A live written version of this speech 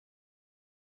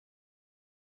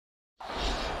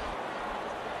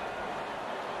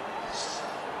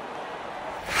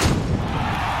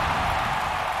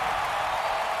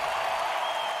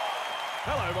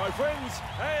Hello friends,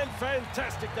 and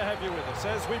fantastic to have you with us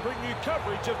as we bring you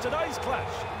coverage of today's clash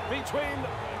between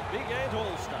the Big Ant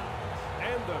All-Stars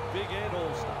and the Big Ant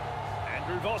All-Stars.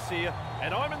 Andrew Voss here,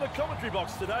 and I'm in the commentary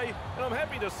box today, and I'm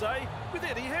happy to say, with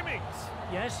Eddie Hemmings.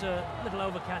 Yes, a little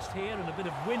overcast here and a bit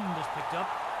of wind has picked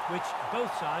up, which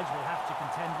both sides will have to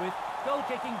contend with. Goal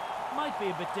kicking might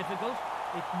be a bit difficult.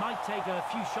 It might take a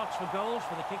few shots for goals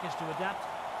for the kickers to adapt.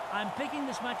 I'm picking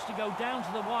this match to go down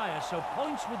to the wire, so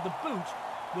points with the boot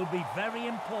will be very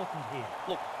important here.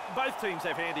 Look, both teams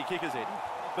have handy kickers, Eddie,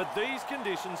 but these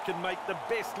conditions can make the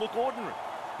best look ordinary.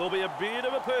 There'll be a bit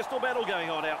of a personal battle going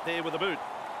on out there with the boot.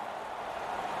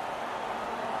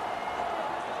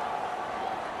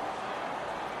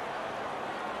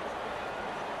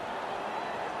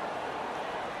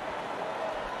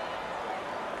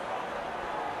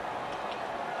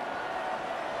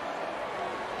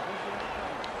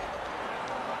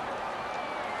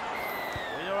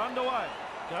 Underway,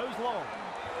 goes long.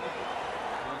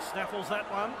 He snaffles that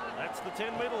one. That's the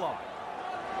 10-metre line.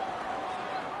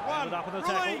 One, up in the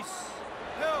release.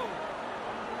 Hill.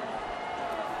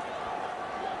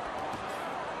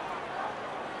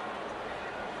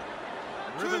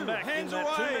 Driven back in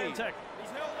that two-man tackle.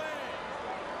 He's held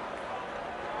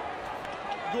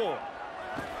there. Gore.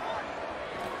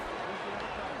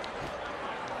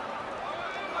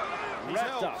 He's Wrapped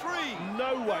held. up. Three.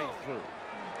 No way through.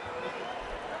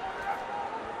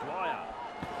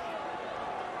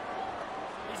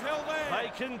 They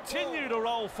continue to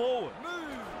roll forward.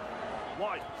 Move.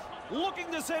 White looking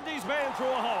to send his man through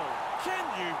a hole. Can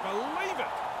you believe it?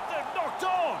 They've knocked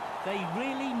on. They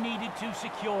really needed to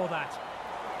secure that.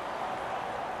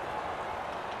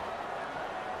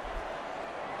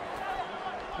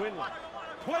 Quinlan,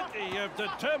 plenty of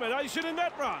determination in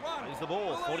that run. Plays the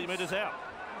ball 40 metres out.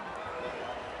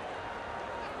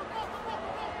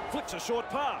 Flicks a short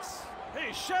pass.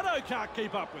 His shadow can't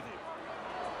keep up with him.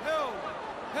 Held.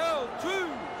 Two.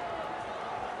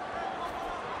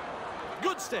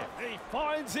 Good step. He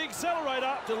finds the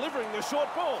accelerator, delivering the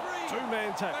short ball.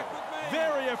 Two-man tackle.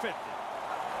 Very effective.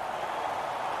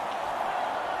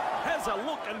 Has a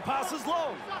look and passes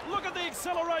long. Look at the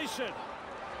acceleration.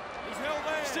 He's held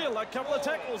there. Still a couple of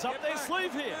tackles up their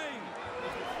sleeve here.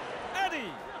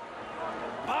 Addy.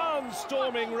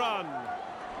 Barnstorming run.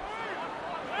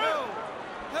 Held.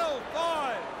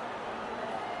 5.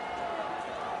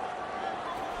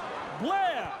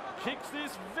 Blair kicks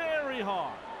this very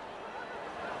high.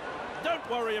 Don't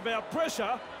worry about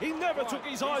pressure. He never took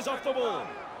his eyes off the ball.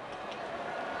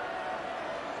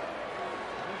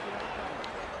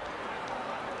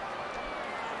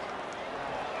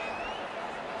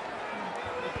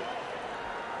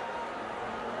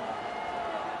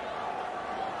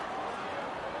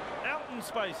 Out in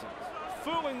spaces,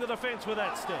 fooling the defence with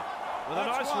that step. With a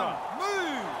nice run.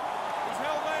 Move. He's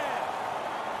held there.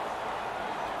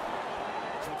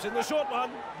 Trips in the short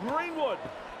one. Greenwood.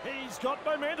 He's got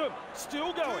momentum.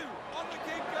 Still going. 2. On the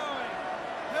keep going.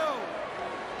 Held.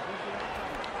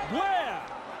 Blair.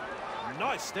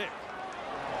 Nice step.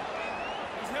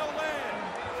 He's held there.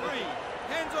 3.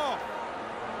 Hands off.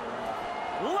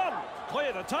 Lund.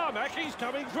 Clear the tarmac. He's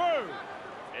coming through.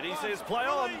 And he says play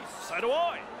on. So do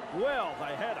I. Well,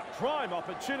 they had a prime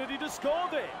opportunity to score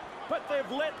there, but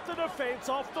they've let the defence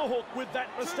off the hook with that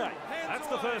mistake. That's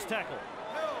the first tackle.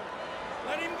 Held.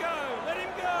 Let him go. Let him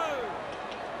go.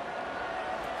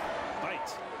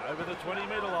 Bates over the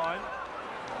 20-metre line.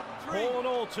 All in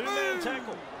all, two-man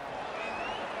tackle.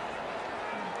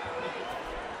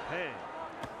 Hand.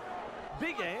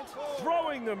 Big Ant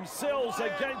throwing themselves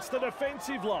against the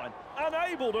defensive line,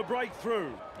 unable to break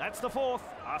through. That's the fourth,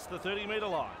 past the 30-metre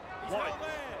line. White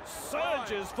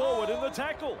surges forward in the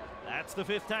tackle. That's the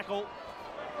fifth tackle.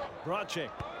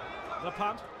 Bracek, the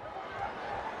punt.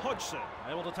 Hodgson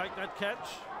able to take that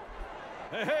catch.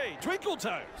 Hey, Twinkle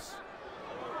Toes.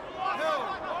 Held.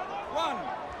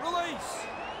 1. Release.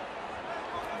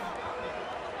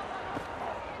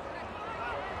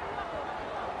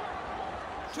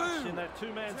 Two. In that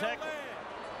two-man tackle.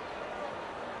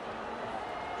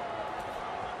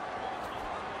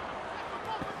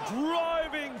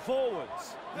 Driving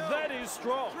forwards. That is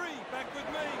strong. 3. Back with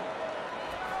me.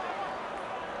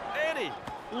 Eddie,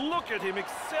 look at him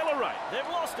accelerate. They've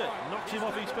lost it. Knocks him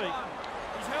off his feet.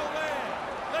 He's held there.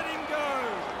 Let him go.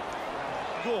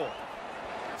 Gore.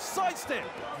 Sidestep.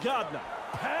 Gardner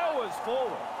powers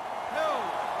forward.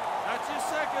 Held. That's his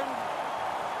second.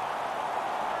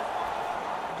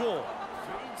 Gore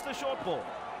feeds the short ball.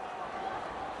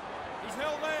 He's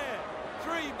held there.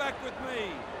 3. Back with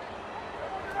me.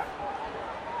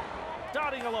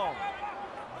 Darting along.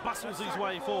 Bustles his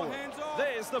way forward.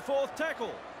 There's the fourth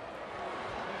tackle.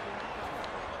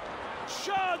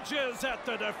 charges at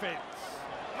the defence.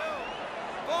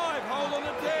 5, hole on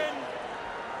the 10.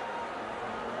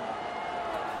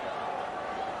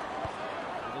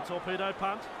 The torpedo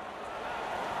punt.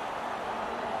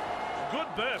 Good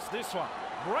burst, this one.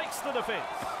 Breaks the defence.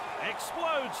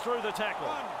 Explodes through the tackle.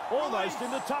 Almost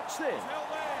into touch there. He's held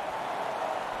there.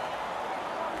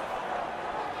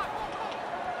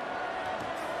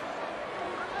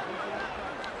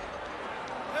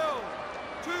 Held.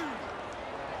 2.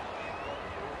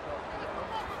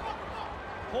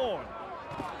 Horn.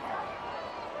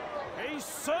 He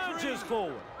surges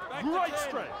forward. Back to Great 10.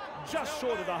 strength. Just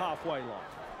short of the halfway line.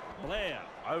 Blair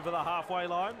over the halfway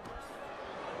line.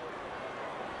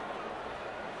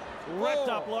 Wrapped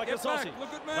up like a Get sausage. back,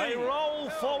 look at me. They roll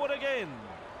forward again.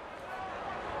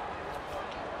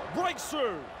 Breaks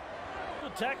through.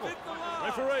 Good tackle. Hit the line.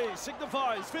 Referee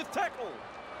signifies 5th tackle.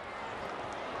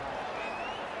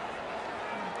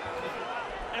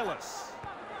 Ellis.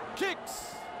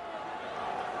 Kicks.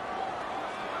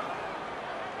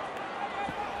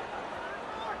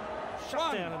 Shut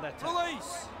 1. down in that tackle.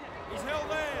 Release. He's held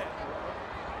there.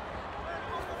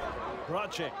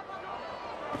 Brudchick.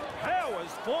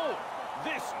 Powers forward.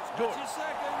 This is good. That's his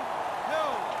second.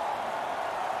 Held.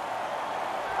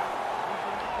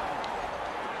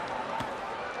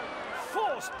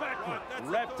 Forced backward. Right, that's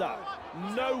Wrapped the up.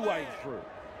 goal. No He's way there. through.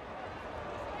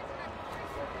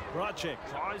 Brudchick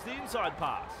tries the inside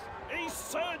pass. He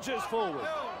surges forward.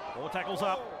 4 tackles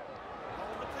up. Hole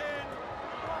on the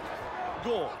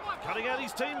 10. Gore cutting out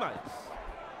his teammates.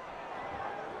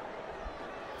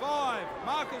 5.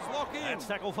 Markers lock in. That's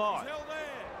tackle 5. He's held there.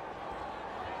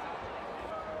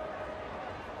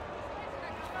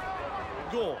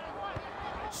 Gore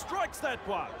strikes that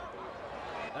one.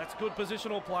 That's good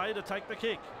positional play to take the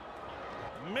kick.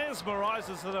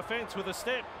 Mesmerises the defence with a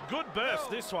step. Good burst,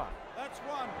 this one. That's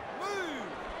 1. Move.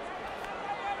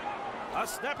 A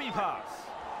snappy pass.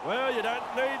 Well, you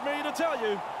don't need me to tell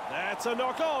you. That's a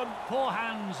knock on. Poor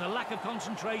hands, a lack of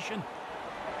concentration.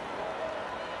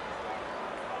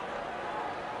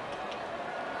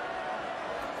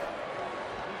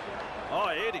 Oh,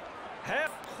 Eddie, how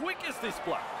quick is this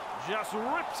bloke? Just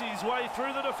rips his way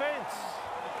through the defence.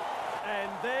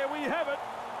 And there we have it.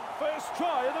 First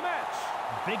try of the match.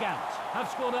 Big Ant have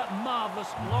scored a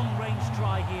marvellous long-range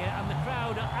try here, and the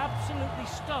crowd are absolutely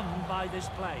stunned by this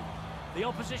play. The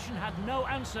opposition had no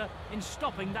answer in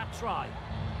stopping that try.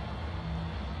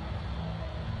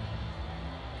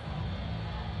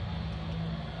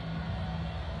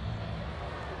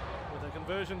 With a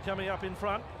conversion coming up in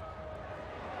front.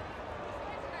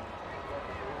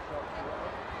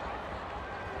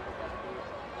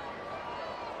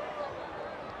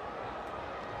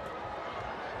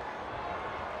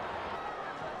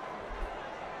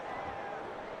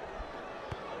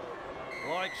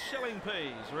 Like shelling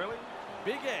peas, really.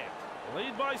 Big Ant,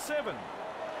 lead by 7.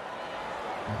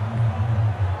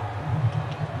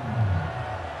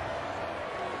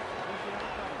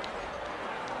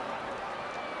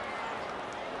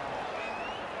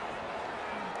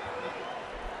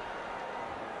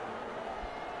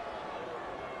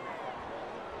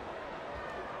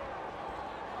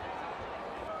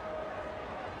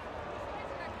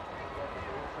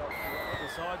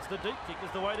 Decides the deep kick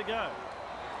is the way to go.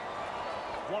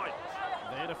 White,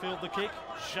 there to field the kick,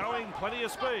 showing plenty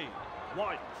of speed.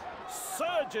 White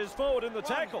surges forward in the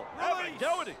tackle. Have a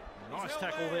go at him. Nice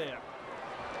tackle there.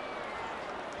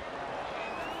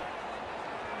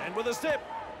 And with a step.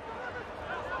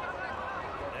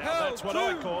 Now that's what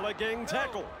I call a gang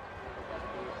tackle.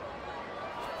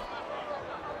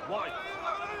 White.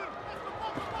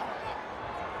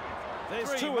 There's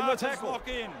 3. 2 in the Markers tackle. lock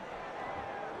in.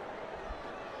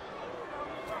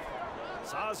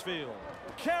 Sarsfield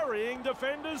carrying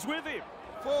defenders with him.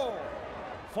 4.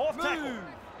 4th tackle. Move.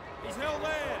 He's held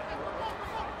there.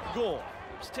 Gore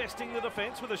is testing the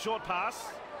defence with a short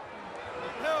pass.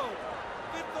 Held.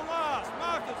 5th to last.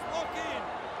 Markers lock in.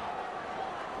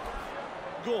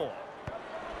 Gore.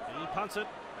 He punts it.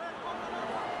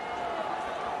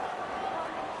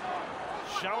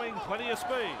 Showing plenty of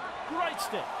speed. Great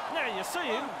step. Now you see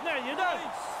him, now you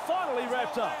don't. Finally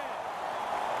wrapped up.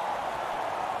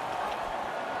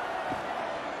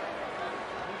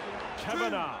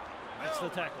 Kavanagh makes the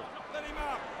tackle. Let him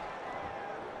up.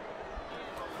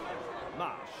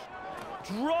 Marsh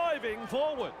driving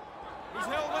forward. He's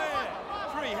held there.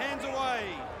 3 hands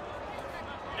away.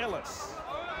 Ellis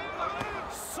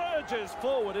surges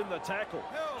forward in the tackle.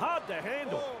 Hard to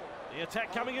handle. The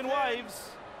attack coming in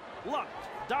waves. Luck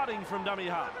darting from dummy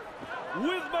half.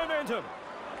 With momentum.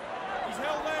 He's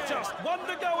held there. Just 1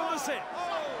 to go in the set.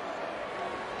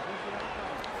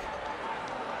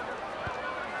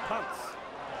 punts.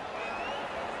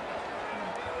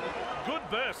 Good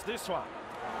burst, this one.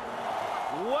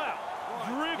 Wow,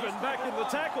 driven back in the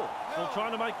tackle. Still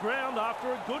trying to make ground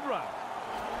after a good run.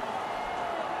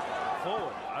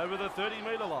 Forward, over the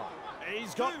 30-metre line.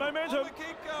 He's got momentum.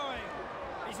 Keep going.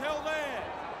 He's held there.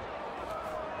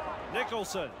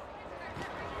 Nicholson.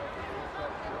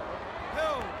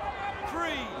 Held.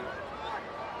 3.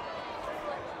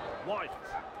 White.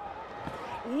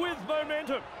 With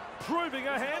momentum. Proving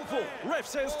a handful. Ref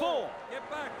says 4. Get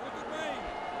back. Look at me.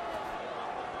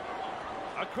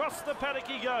 Across the paddock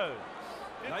he goes.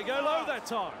 They go low that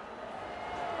time.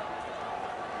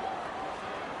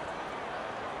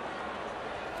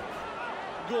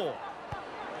 Gore.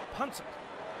 Punts it.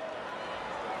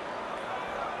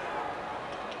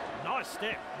 Nice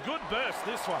step. Good burst,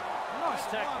 this one. Nice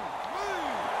tackle.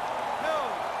 Move.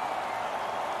 Held.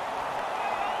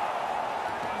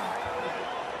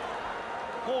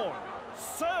 Horn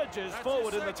surges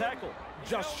forward in the tackle.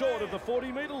 Just short of the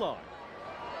 40-metre line.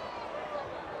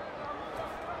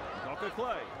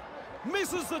 Clay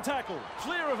misses the tackle,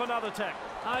 clear of another tackle.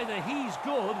 Either he's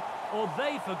good or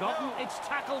they've forgotten it's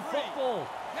tackle football.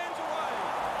 Hands away.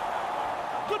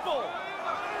 Good ball.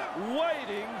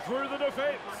 Wading through the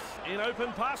defence. In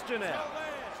open pasture now.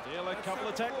 Still a couple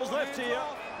of tackles left here.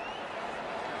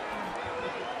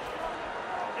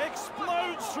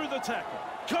 Explodes through the tackle.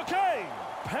 Cocaine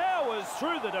powers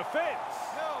through the defence.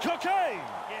 Cocaine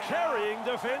carrying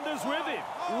defenders with him.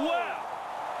 Wow.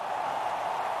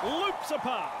 Loops a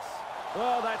pass.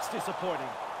 Oh, that's disappointing.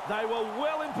 They were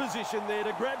well in position there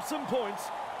to grab some points,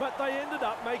 but they ended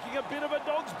up making a bit of a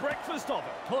dog's breakfast of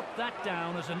it. Put that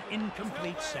down as an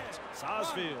incomplete set.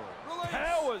 Sarsfield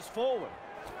powers forward.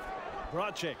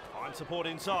 Bracek finds support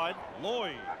inside.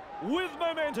 Lloyd with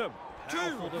momentum. 2.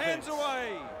 Powerful Hands defense.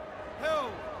 away.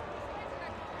 Held.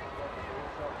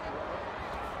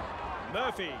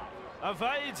 Murphy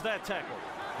evades that tackle.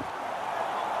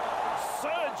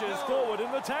 Surges forward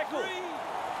in the tackle. 3.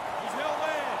 He's held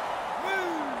there.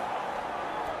 Move.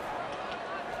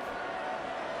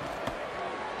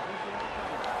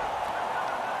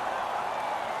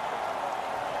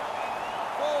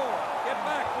 4. Get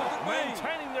back. Look at me.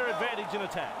 Maintaining their advantage in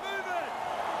attack. Move it.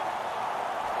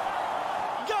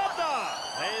 Gardner!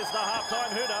 There's the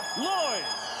half-time hooter. Lloyd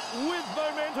with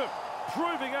momentum.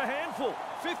 Proving a handful.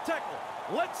 5th tackle.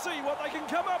 Let's see what they can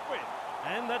come up with.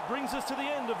 And that brings us to the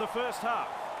end of the first half.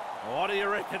 What do you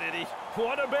reckon, Eddie?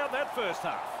 What about that first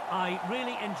half? I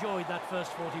really enjoyed that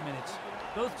first 40 minutes.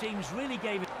 Both teams really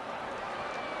gave it.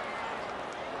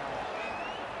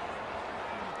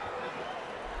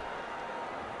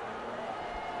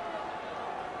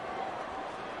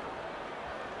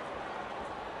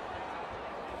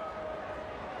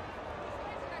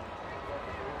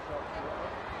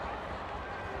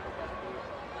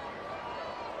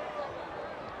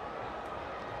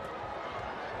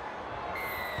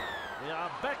 They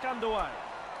are back underway.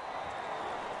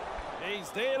 He's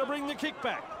there to bring the kick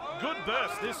back. Good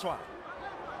burst, this one.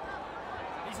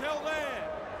 He's held there.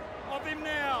 Of him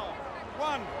now.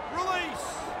 1.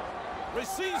 Release.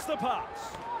 Receives the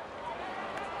pass.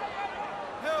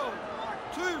 Held.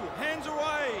 2. Hands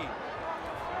away.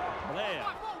 Blair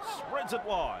spreads it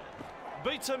wide.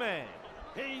 Beats a man.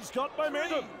 He's got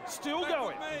momentum. 3. Still Back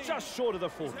going. with me. Just short of the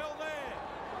 40. He's held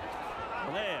there.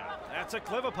 Blair, that's a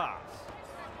clever pass.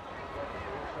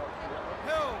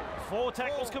 Held. 4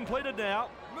 tackles completed now.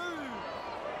 Move.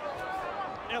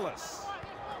 Ellis.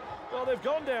 Well, they've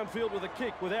gone downfield with a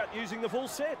kick without using the full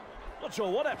set. Not sure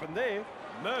what happened there.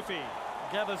 Murphy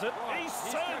gathers it. He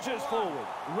surges forward.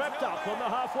 Wrapped up on the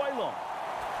halfway line.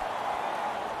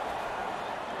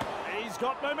 He's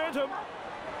got momentum.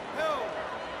 Held.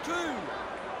 2.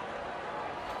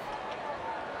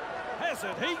 Has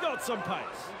it? He got some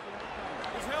pace.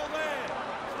 He's held there.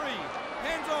 3.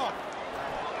 Hands off.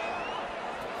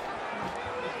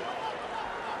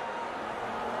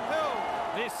 Held.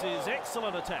 This is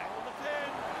excellent attack. The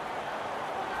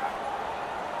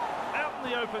 10. Out in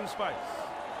the open space.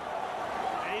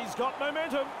 He's got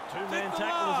momentum. 2-man Fifth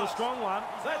tackle is a last. strong one.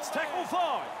 That's tackle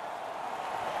 5.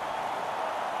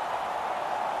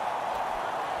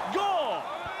 Gore!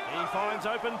 He finds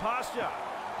open pasture.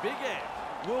 Big Ant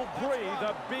will breathe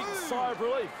a big sigh of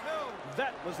relief.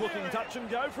 That was looking touch and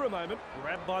go for a moment.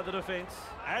 Grabbed by the defence.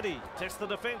 Addy tests the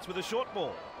defence with a short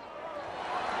ball.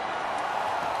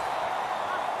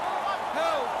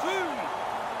 Held.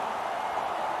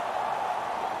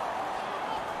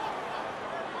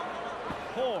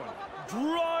 2. Horn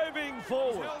driving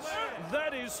forward.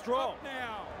 That is strong.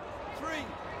 Now. 3.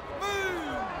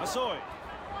 Move. Masoi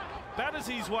batters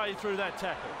his way through that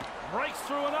tackle. Breaks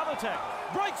through another tackle.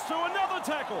 Breaks through another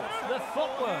tackle. The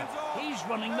footwork. He's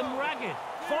running them ragged.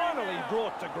 Finally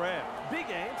brought to ground. Big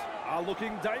Ant are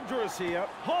looking dangerous here.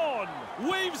 Horn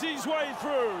weaves his way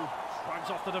through. Shrugs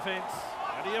off the defence.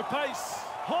 Plenty of pace.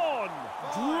 Horn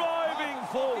driving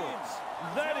forwards.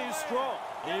 That is strong.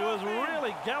 He was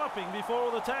really galloping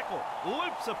before the tackle.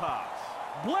 Loops a pass.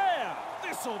 Blair.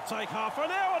 This'll take half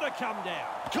an hour to come down.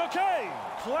 Cocaine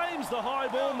claims the high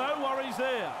ball. No worries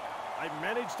there. They've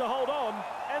managed to hold on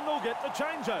and they'll get the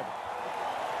changeover.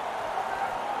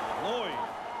 Lloyd.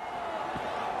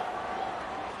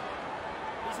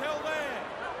 He's held there.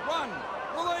 Run.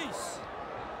 Release.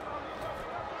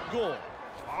 Gore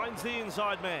finds the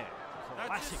inside man.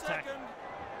 That's his Classic tackle. second.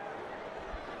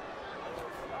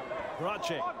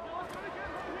 Grudchik.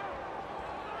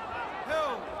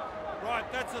 Held.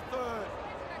 Right, that's a third.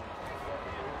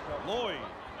 Lloyd.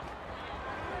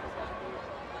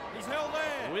 He's held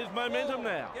there. With momentum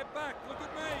Ball. now. Get back. Look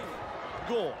at me.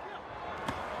 Gore.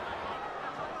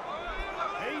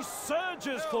 He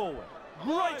surges forward.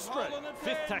 Great strength. holding it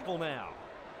Fifth 10. tackle now.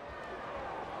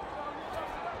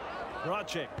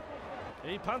 Grudchik.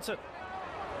 He punts it.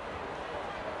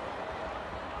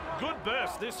 Good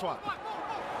burst, this one.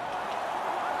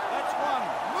 That's one.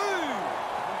 Move.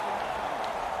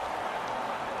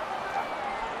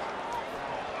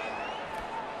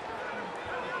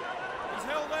 He's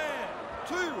held there.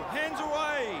 Two. Hands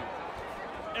away.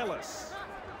 Ellis.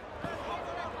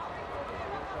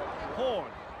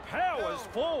 Horn powers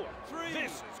forward. Three.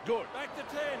 This is good. Back to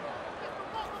 10.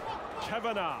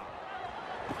 Kavanagh.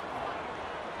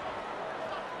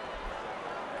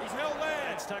 He's held there.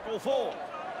 That's tackle 4.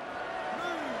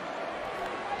 Move.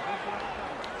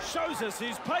 Shows us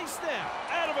his pace now.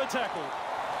 Out of a tackle.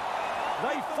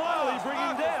 They finally bring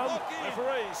him down.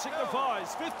 Referee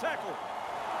signifies 5th tackle.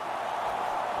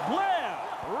 Blair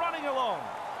running along.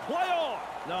 Play on.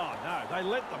 No, they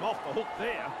let them off the hook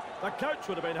there. The coach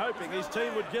would have been hoping his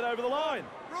team would get over the line.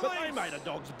 But they made a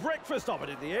dog's breakfast of it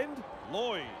in the end.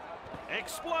 Lloyd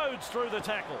explodes through the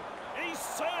tackle. He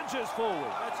surges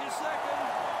forward. That's his second.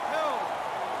 Held.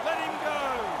 Let him go.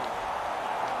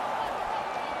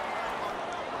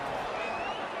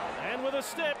 And with a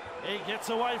step, he gets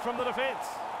away from the defence.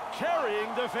 Carrying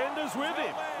defenders with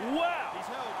him. Wow. He's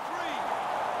held.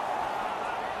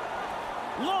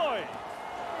 3. Lloyd.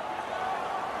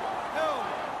 Held.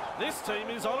 This team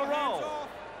is on a Hands roll. off.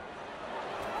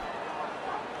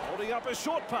 Holding up a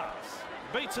short pass.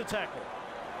 Beats a tackle.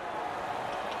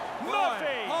 Right.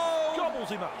 Murphy Hold. gobbles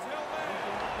him up. He's held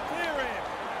there. Clear him.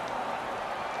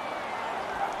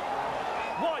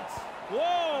 White.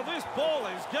 Whoa, this ball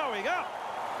is going up.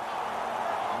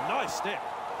 Nice step.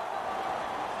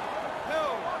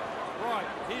 Held. Right.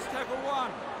 He's tackle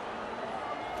 1.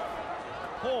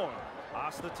 Horn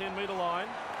past the 10-metre line.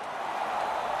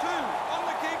 2. On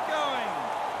the keep going.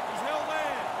 He's held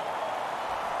there.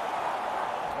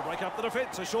 They break up the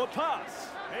defence. A short pass.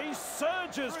 He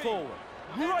surges 3. forward.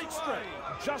 Great strength.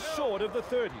 Just short of the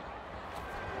 30.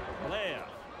 Blair.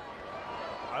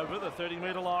 Over the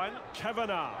 30-metre line.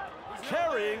 Kavanagh.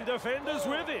 Carrying defenders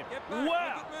with him. Get back,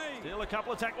 Wow. look at me. Still a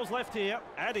couple of tackles left here.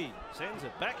 Addy sends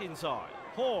it back inside.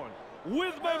 Horn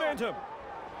with momentum.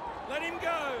 Let him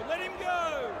go. Let him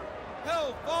go.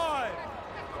 Held. 5.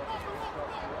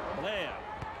 Blair.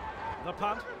 The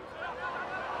punt.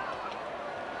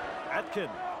 Atkin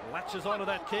latches onto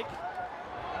that kick.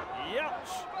 Ouch.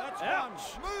 That's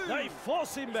Ouch. one. Move. They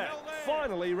force him back. held there.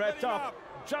 Finally wrapped Let him up.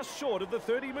 Just short of the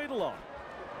 30-metre line.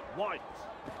 White.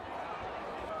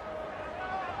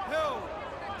 Held.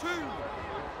 2.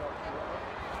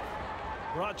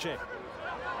 Grudchik.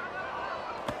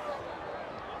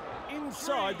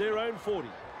 Inside their own 40.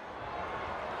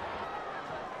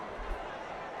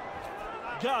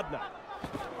 Gardner.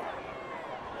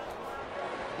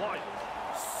 White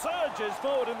surges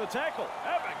forward in the tackle.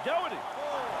 Have a go at him. 4.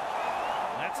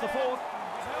 That's the 4th.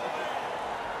 He's held there.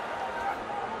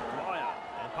 Dwyer.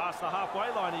 And past the halfway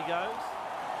line he goes.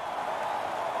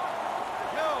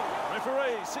 Held.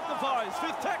 Referee signifies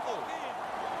 5th tackle.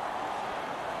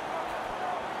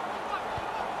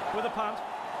 With a punt.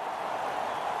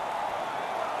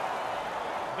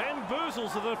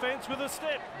 Bamboozles the defence with a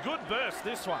step. Good burst,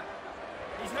 this one.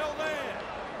 He's held there.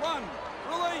 1.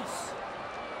 Release.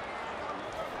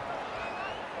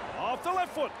 Off the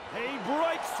left foot. He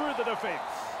breaks through the defence.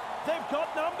 They've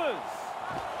got numbers.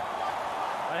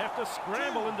 They have to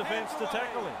scramble in defence to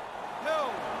tackle him.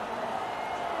 Held.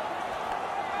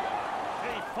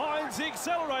 He finds the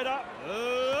accelerator.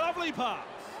 Lovely pass.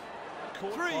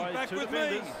 Caught 3. by Back 2 with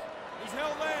defenders. me. He's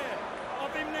held there.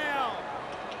 Off him now.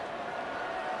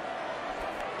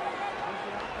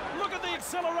 Look Look at the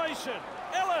acceleration.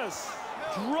 Ellis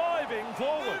driving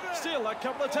forward. Still a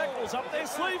couple of tackles up their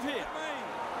sleeve here.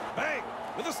 Bang!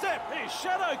 With a step. His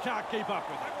shadow can't keep up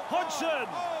with him. Hodgson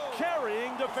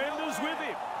carrying defenders with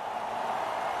him.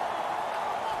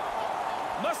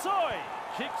 Masoi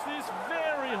kicks this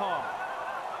very high.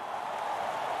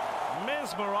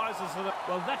 Mesmerises it.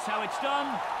 Well, that's how it's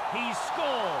done. He's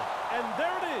scored. And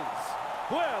there it is.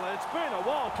 Well, it's been a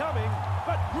while coming,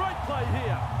 but great play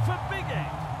here for Big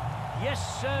Ant.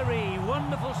 Yes, sirree.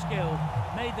 Wonderful skill.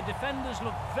 Made the defenders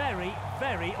look very,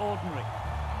 very ordinary.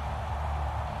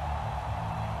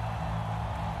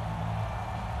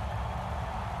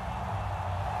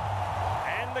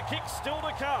 And the kick's still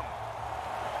to come.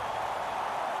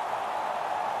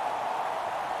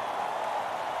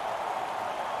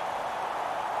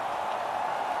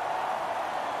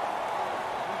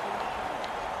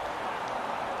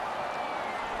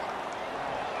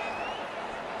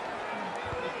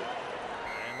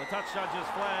 Touch judges'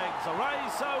 flags are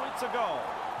raised, so it's a goal.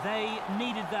 They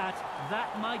needed that.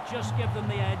 That might just give them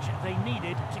the edge they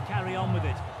needed to carry on with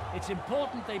it. It's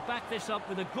important they back this up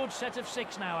with a good set of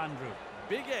 6 now, Andrew.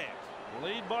 Big Ant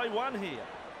lead by 1 here.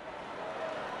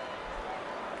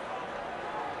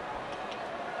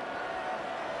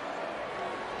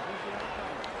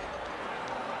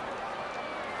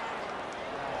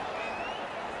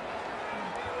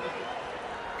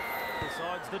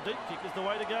 Decides the deep kick is the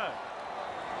way to go.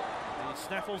 He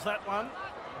snaffles that one.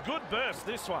 Good burst,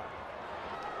 this one.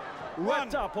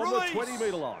 Wrapped up on the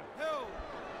 20-metre line.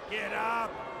 Get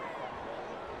up.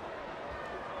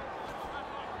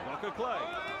 Knocker Clay.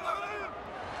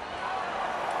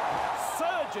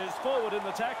 Surges forward in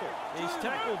the tackle. He's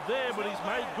tackled there, but he's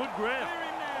made good ground.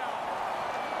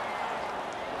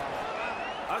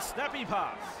 A snappy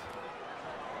pass.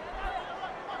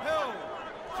 Hill,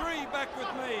 3 back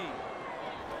with me.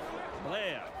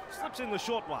 Blair slips in the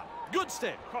short one. Good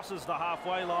step. Crosses the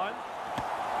halfway line.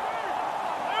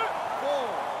 4.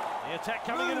 The attack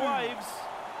coming in waves.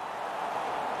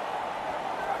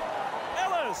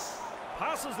 Ellis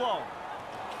passes long.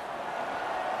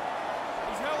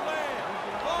 He's held there.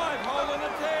 5 holding a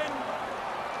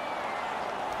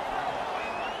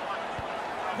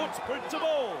 10. Puts boot to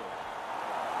ball.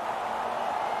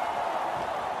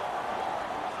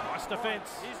 Nice defence.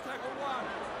 He's tackle 1.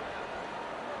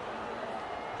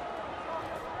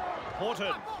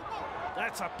 Horton.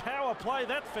 That's a power play,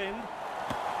 that fend.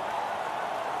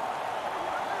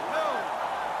 Hill,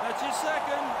 that's his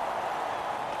second.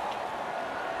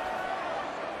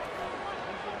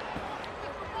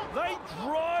 They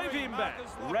drive him back.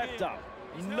 Wrapped up.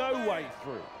 No way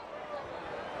through.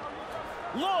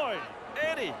 Lloyd.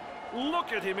 Eddie.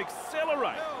 Look at him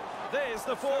accelerate. There's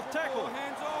the 4th tackle.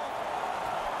 Hands off.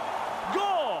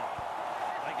 Gore.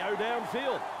 They go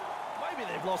downfield. Maybe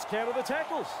they've lost count of the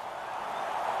tackles.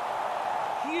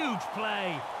 Huge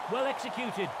play. Well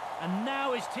executed. And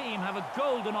now his team have a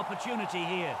golden opportunity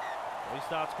here. He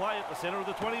starts play at the centre of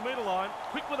the 20-metre line.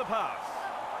 Quick with a pass.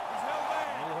 He's held there.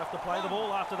 And he'll have to play the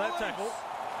ball after that tackle.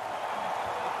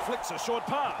 Flicks a short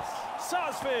pass.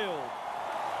 Sarsfield.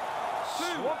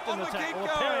 Swamped in the tackle. A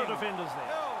pair of defenders there.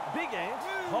 Big Ant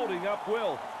holding up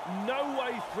well. No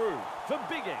way through for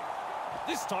Big Ant.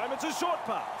 This time it's a short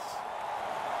pass.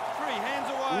 3 hands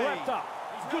away. Wrapped up.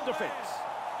 Good defence.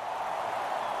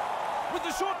 With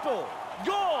the short ball.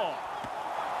 Gore.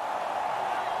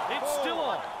 It's still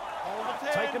on. Hold the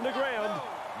 10. Taken to ground.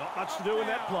 Not much to do in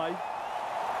that play.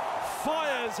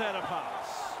 Fires out a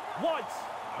pass. White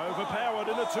overpowered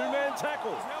in a 2-man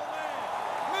tackle. He's held there.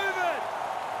 Move it.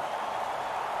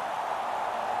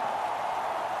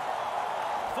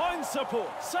 Finds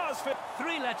support. Sarsfield.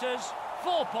 3 letters,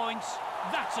 4 points.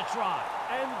 That's a try.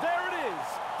 And there it is.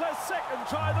 The second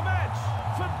try of the match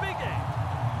for Big Ant.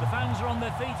 The fans are on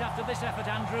their feet after this effort,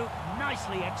 Andrew.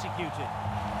 Nicely executed.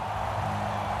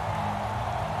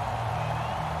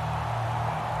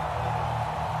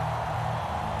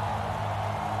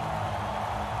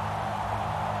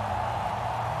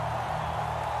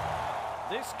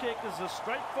 This kick is as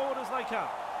straightforward as they come.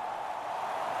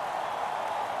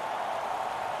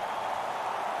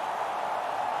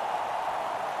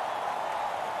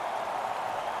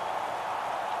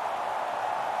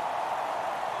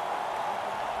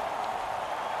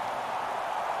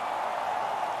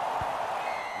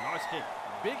 Nice kick.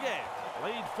 Big Ant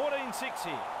lead 14-6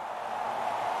 here.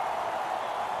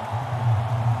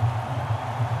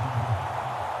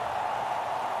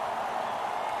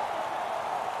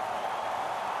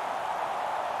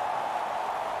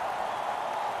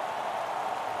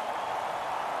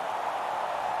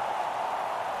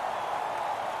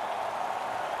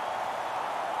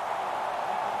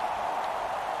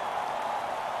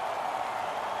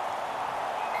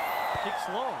 kicks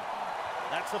long.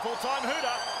 That's the full-time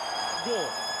hooter.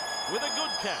 Gore with a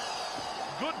good catch.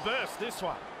 Good burst, this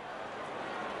one.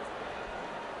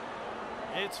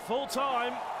 It's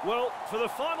full-time. Well, for the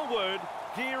final word,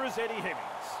 here is Eddie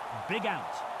Hemmings. Big Ant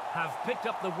have picked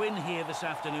up the win here this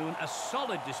afternoon. A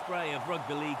solid display of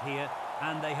rugby league here,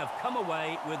 and they have come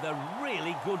away with a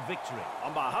really good victory.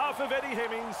 On behalf of Eddie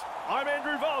Hemmings, I'm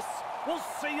Andrew Voss. We'll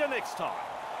see you next time.